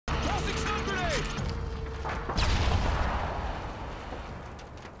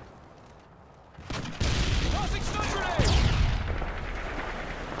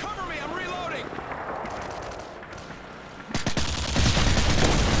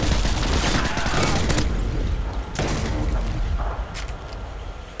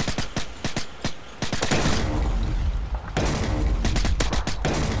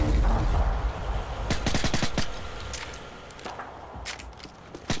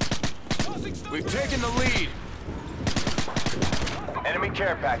We've taken the lead. Enemy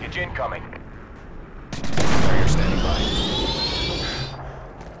care package incoming. Harrier standing by.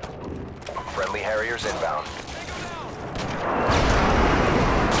 Friendly Harriers inbound.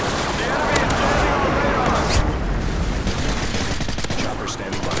 Chopper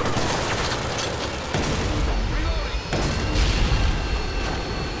standing by.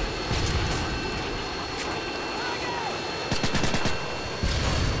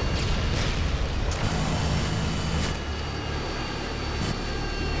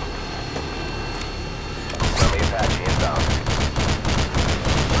 Friendly Apache inbound.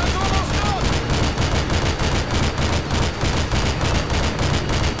 That's almost done!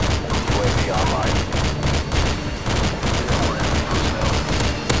 UAV online.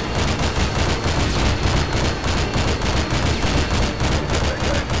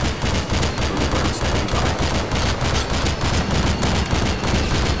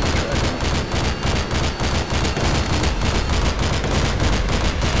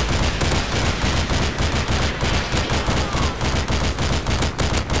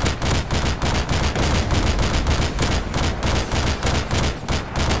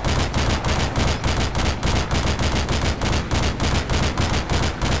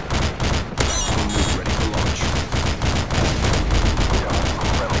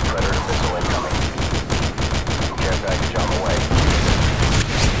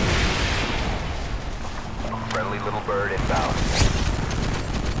 Little bird inbound.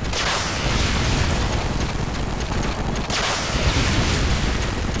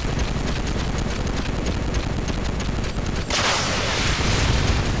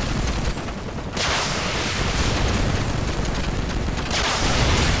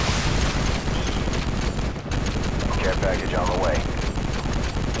 Care package on the way.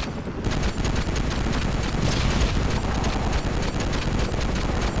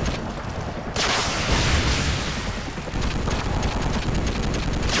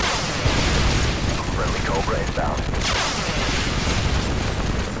 Inbound.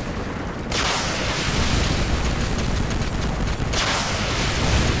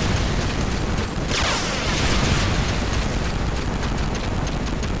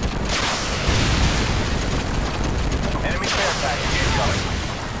 Enemy care package incoming.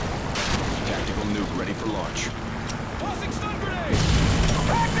 Tactical nuke ready for launch. Tossing stun grenade!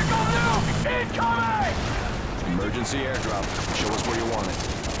 Tactical nuke incoming! Emergency airdrop. Show us where you want it.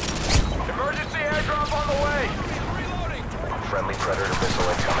 Emergency airdrop on the way! Reloading! Friendly Predator missile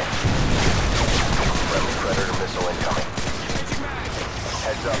incoming. Friendly Predator missile incoming.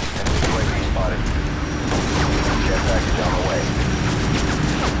 Heads up, enemy UAV spotted. Care package on the way.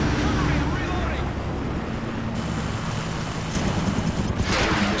 Reloading!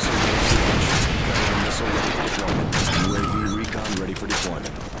 Missile ready for deployment. UAV recon ready for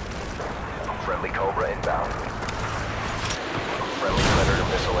deployment. Friendly Cobra inbound. Friendly Predator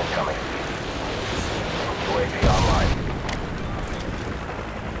missile incoming. UAV online.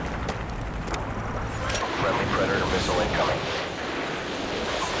 Friendly Predator missile incoming.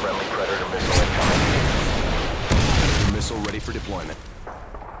 Friendly Predator missile incoming. Missile ready for deployment.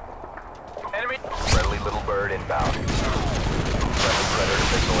 Enemy. Friendly Little Bird inbound. Friendly Predator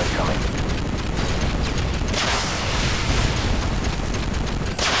missile incoming.